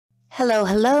Hello,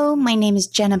 hello. My name is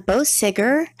Jenna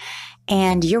Bosiger,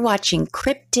 and you're watching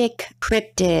Cryptic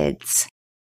Cryptids.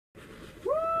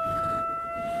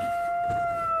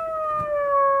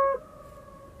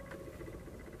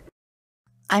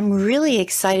 I'm really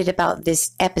excited about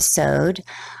this episode.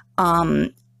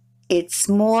 It's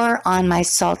more on my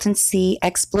Salton Sea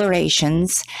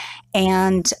explorations,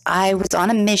 and I was on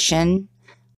a mission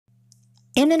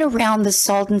in and around the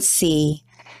Salton Sea.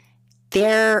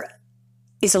 There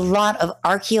is a lot of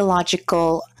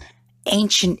archaeological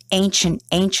ancient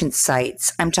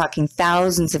sites. I'm talking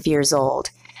thousands of years old.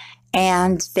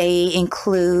 And they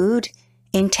include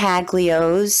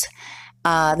intaglios,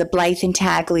 the Blythe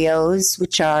intaglios,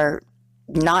 which are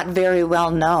not very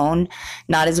well known,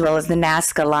 not as well as the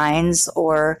Nazca lines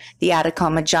or the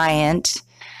Atacama giant,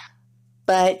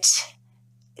 but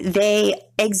they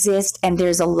exist and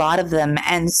there's a lot of them.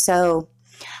 And so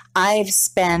I've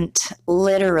spent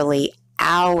literally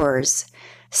hours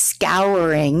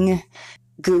scouring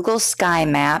Google Sky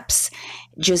Maps,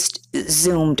 just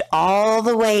zoomed all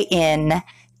the way in,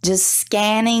 just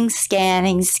scanning,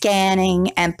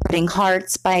 and putting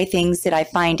hearts by things that I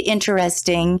find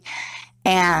interesting.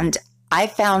 And I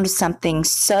found something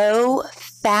so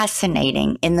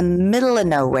fascinating in the middle of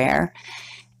nowhere,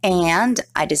 and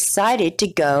I decided to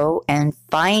go and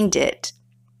find it.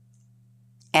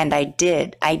 And I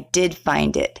did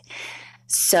find it.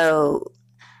 So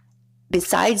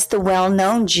besides the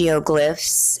well-known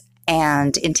geoglyphs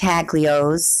and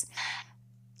intaglios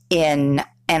in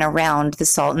and around the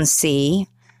Salton Sea,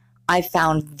 I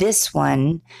found this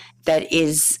one that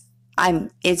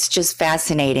it's just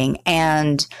fascinating.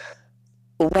 And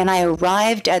when I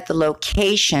arrived at the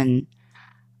location,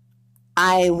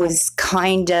 I was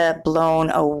kind of blown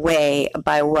away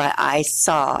by what I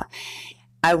saw.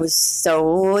 I was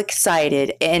so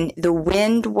excited, and the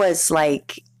wind was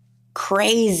like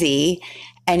crazy,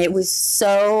 and it was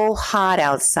so hot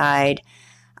outside.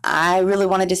 I really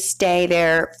wanted to stay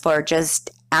there for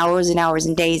just hours and hours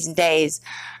and days,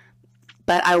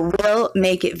 but I will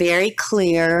make it very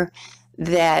clear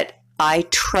that I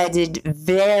treaded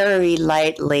very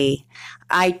lightly.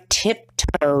 I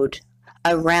tiptoed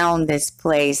around this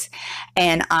place,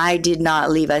 and I did not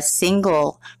leave a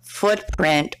single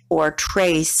footprint or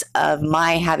trace of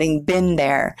my having been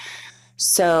there.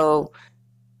 So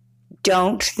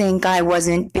don't think I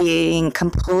wasn't being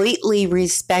completely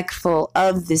respectful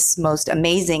of this most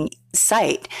amazing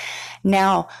site.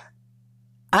 Now,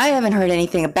 I haven't heard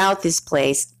anything about this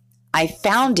place. I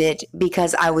found it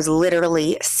because I was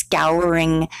literally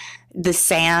scouring the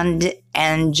sand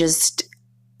and just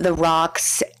the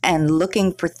rocks and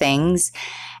looking for things,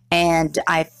 and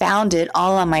I found it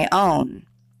all on my own,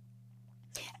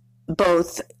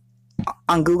 both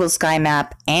on Google Sky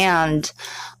Map and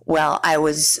while I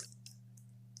was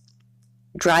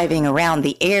driving around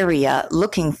the area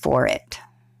looking for it.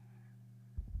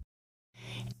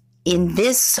 In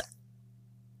this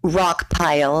rock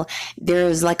pile,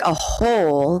 there's like a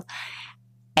hole,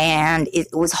 and it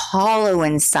was hollow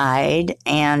inside,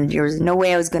 and there was no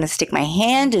way I was going to stick my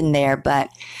hand in there, but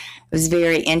it was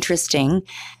very interesting.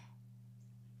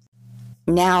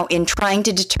 Now, in trying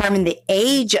to determine the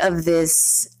age of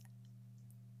this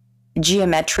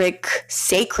geometric,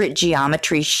 sacred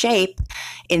geometry shape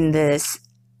in this,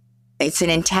 it's an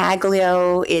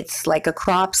intaglio, it's like a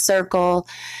crop circle.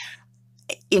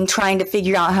 In trying to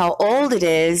figure out how old it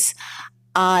is,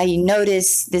 I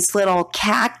noticed this little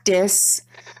cactus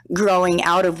growing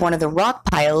out of one of the rock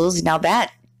piles. Now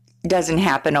that doesn't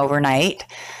happen overnight.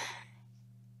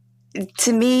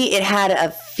 To me, it had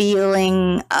a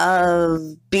feeling of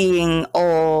being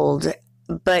old,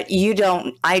 but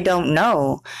I don't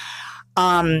know.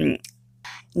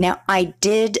 Now, I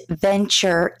did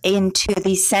venture into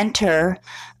the center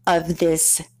of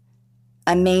this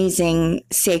amazing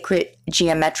sacred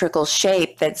geometrical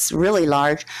shape that's really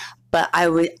large, but I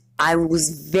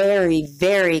was very,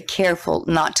 very careful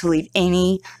not to leave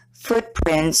any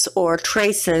footprints or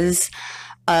traces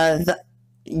of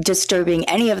disturbing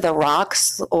any of the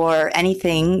rocks or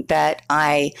anything that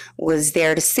I was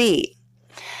there to see.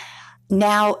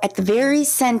 Now, at the very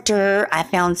center, I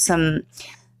found some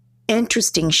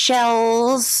interesting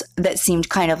shells that seemed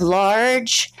kind of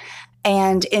large.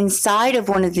 And inside of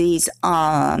one of these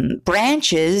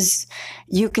branches,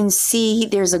 you can see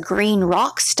there's a green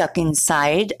rock stuck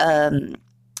inside.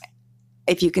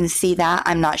 If you can see that,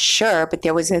 I'm not sure, but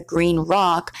there was a green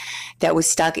rock that was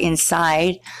stuck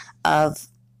inside of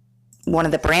one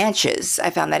of the branches. I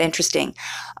found that interesting.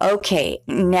 Okay,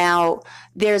 now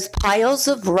there's piles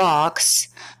of rocks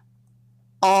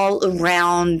all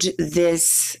around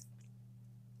this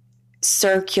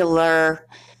circular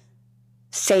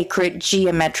sacred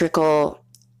geometrical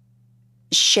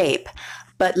shape.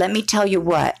 But let me tell you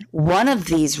what, one of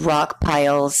these rock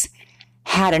piles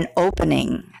had an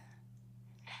opening.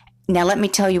 Now let me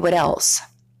tell you what else.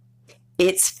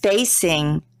 It's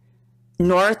facing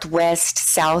northwest,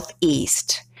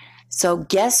 southeast. So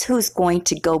guess who's going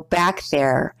to go back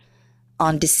there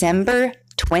on December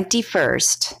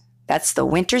 21st? That's the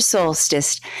winter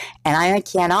solstice. And I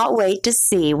cannot wait to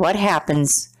see what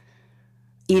happens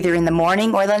either in the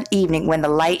morning or the evening when the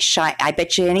light shine. I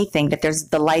bet you anything that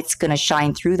the light's going to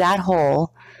shine through that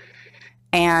hole.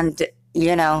 And,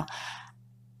 you know,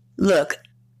 look,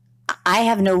 I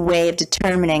have no way of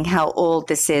determining how old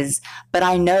this is, but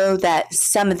I know that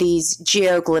some of these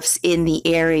geoglyphs in the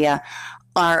area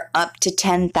are up to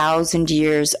 10,000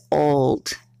 years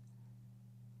old.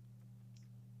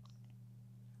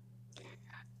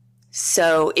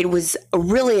 So it was a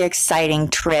really exciting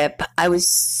trip. I was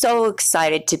so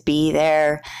excited to be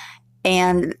there.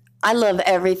 And I love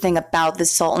everything about the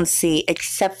Salton Sea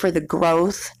except for the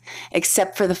growth,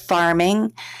 except for the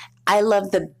farming. I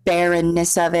love the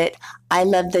barrenness of it. I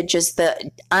love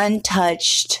the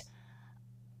untouched,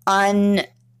 the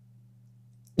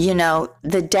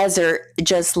desert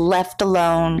just left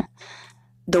alone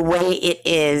the way it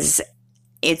is.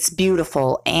 It's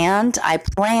beautiful. And I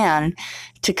plan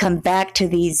to come back to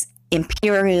these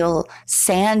imperial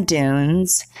sand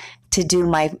dunes to do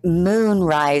my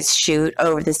moonrise shoot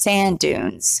over the sand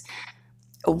dunes,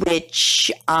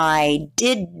 which I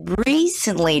did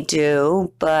recently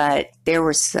do, but there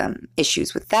were some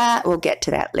issues with that. We'll get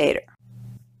to that later.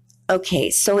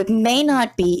 Okay, so it may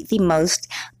not be the most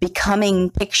becoming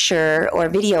picture or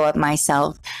video of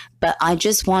myself, but I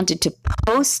just wanted to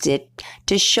post it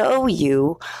to show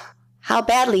you how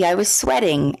badly I was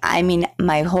sweating. I mean,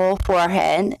 my whole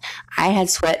forehead, I had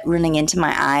sweat running into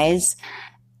my eyes,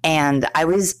 and I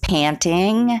was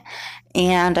panting,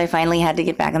 and I finally had to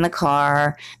get back in the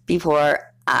car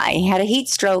before I had a heat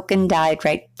stroke and died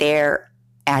right there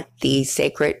at the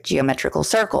sacred geometrical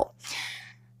circle.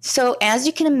 So as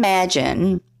you can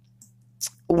imagine,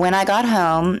 when I got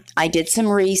home, I did some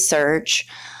research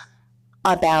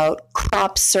about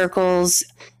crop circles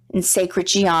and sacred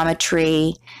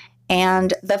geometry.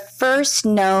 And the first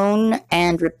known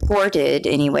and reported,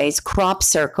 anyways, crop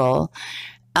circle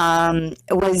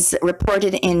was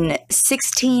reported in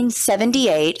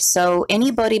 1678. So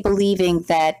anybody believing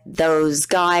that those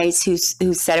guys who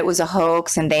said it was a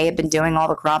hoax and they had been doing all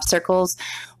the crop circles,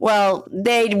 well,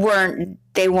 they weren't.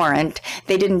 They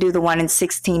didn't do the one in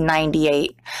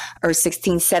 1698 or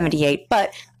 1678.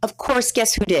 But of course,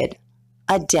 guess who did?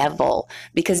 A devil,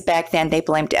 because back then they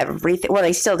blamed everything. Well,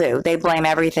 they still do. They blame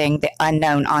everything the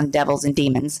unknown on devils and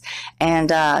demons. And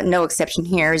no exception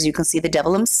here, as you can see the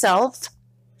devil himself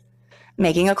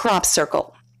making a crop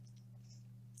circle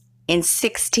in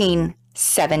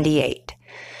 1678.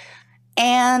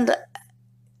 And,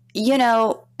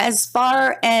 as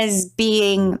far as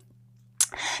being,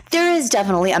 there is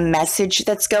definitely a message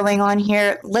that's going on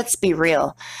here. Let's be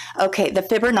real. Okay, the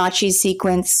Fibonacci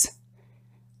sequence,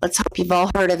 let's hope you've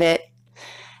all heard of it.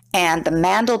 And the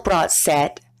Mandelbrot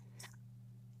set.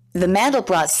 The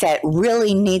Mandelbrot set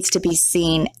really needs to be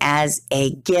seen as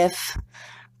a GIF,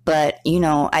 but,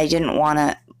 I didn't want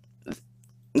to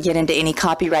get into any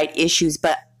copyright issues,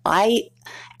 but I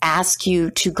ask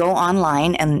you to go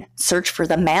online and search for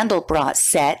the Mandelbrot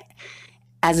set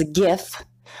as a GIF,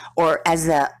 or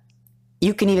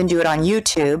you can even do it on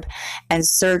YouTube and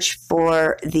search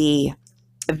for the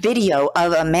video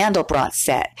of a Mandelbrot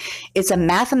set. It's a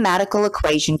mathematical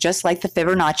equation, just like the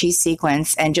Fibonacci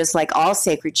sequence and just like all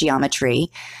sacred geometry.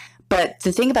 But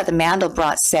the thing about the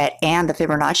Mandelbrot set and the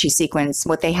Fibonacci sequence,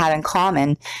 what they have in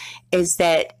common is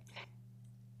that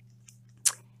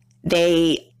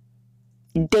they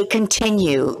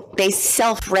continue, they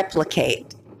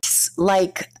self-replicate. It's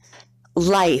like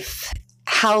life,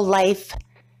 how life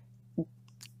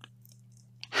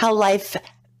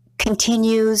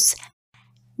continues.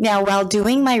 Now, while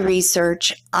doing my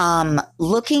research,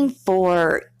 looking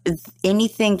for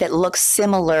anything that looks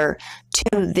similar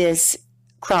to this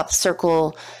crop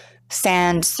circle,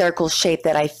 sand circle shape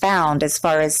that I found as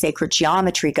far as sacred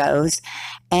geometry goes,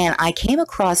 and I came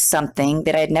across something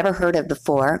that I had never heard of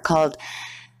before called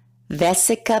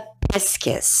Vesica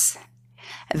Piscus.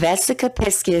 Vesica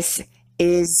Piscus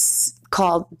is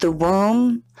called the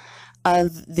womb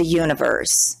of the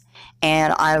universe.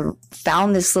 And I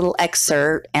found this little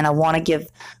excerpt, and I want to give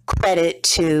credit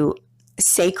to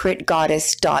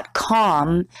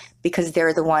sacredgoddess.com because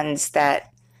they're the ones that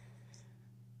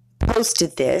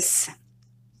posted this.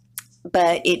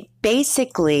 But it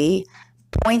basically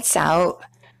points out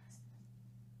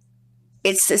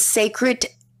It's a sacred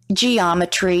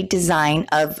geometry design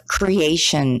of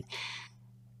creation.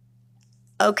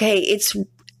 Okay,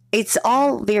 it's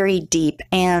all very deep,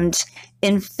 and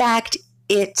in fact,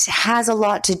 it has a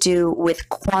lot to do with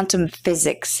quantum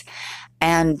physics.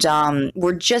 And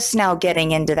we're just now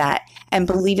getting into that. And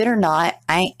believe it or not,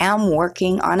 I am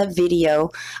working on a video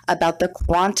about the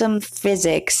quantum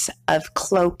physics of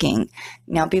cloaking.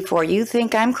 Now, before you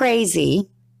think I'm crazy,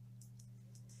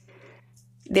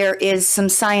 there is some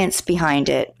science behind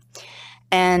it.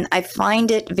 And I find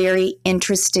it very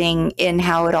interesting in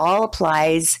how it all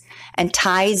applies and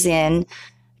ties in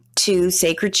to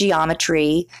sacred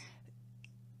geometry.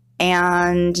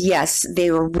 And yes,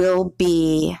 there will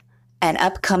be an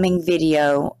upcoming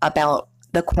video about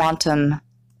the quantum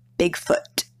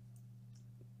Bigfoot.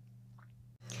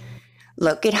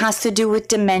 Look, it has to do with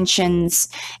dimensions.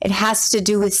 It has to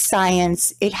do with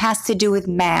science. It has to do with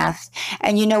math.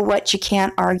 And you know what you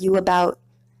can't argue about?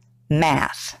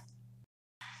 Math.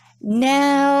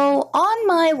 Now, on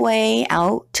my way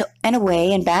out and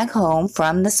away and back home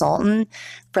from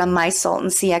my Salton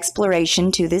Sea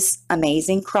exploration to this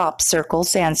amazing crop circle,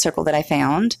 sand circle that I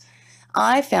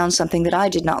found something that I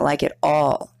did not like at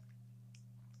all.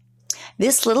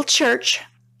 This little church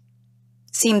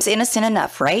seems innocent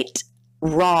enough, right?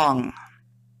 Wrong.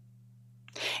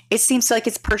 It seems like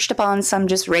it's perched upon some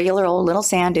just regular old little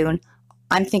sand dune.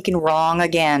 I'm thinking wrong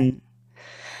again.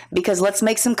 Because let's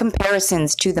make some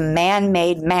comparisons to the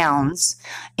man-made mounds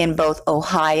in both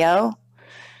Ohio,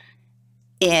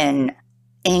 in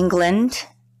England,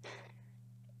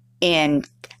 in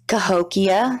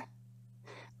Cahokia,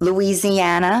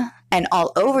 Louisiana, and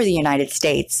all over the United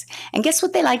States. And guess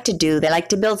what they like to do? They like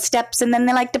to build steps, and then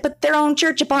they like to put their own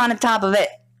church upon the top of it.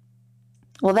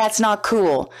 Well, that's not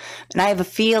cool. And I have a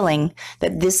feeling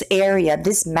that this area,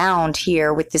 this mound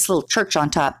here with this little church on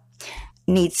top,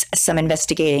 needs some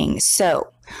investigating.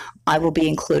 So I will be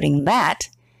including that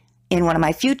in one of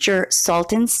my future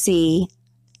Salton Sea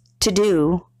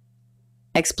to-do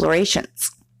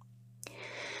explorations.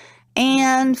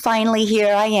 And finally,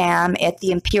 here I am at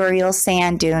the Imperial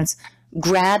Sand Dunes,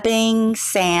 grabbing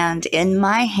sand in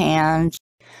my hand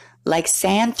like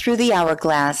sand through the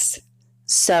hourglass.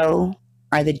 So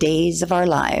are the days of our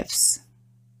lives.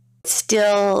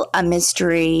 Still a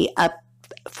mystery up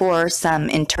for some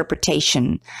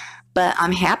interpretation, but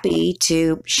I'm happy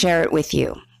to share it with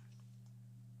you.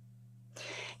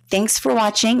 Thanks for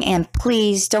watching, and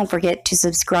please don't forget to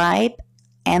subscribe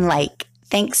and like.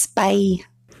 Thanks, bye.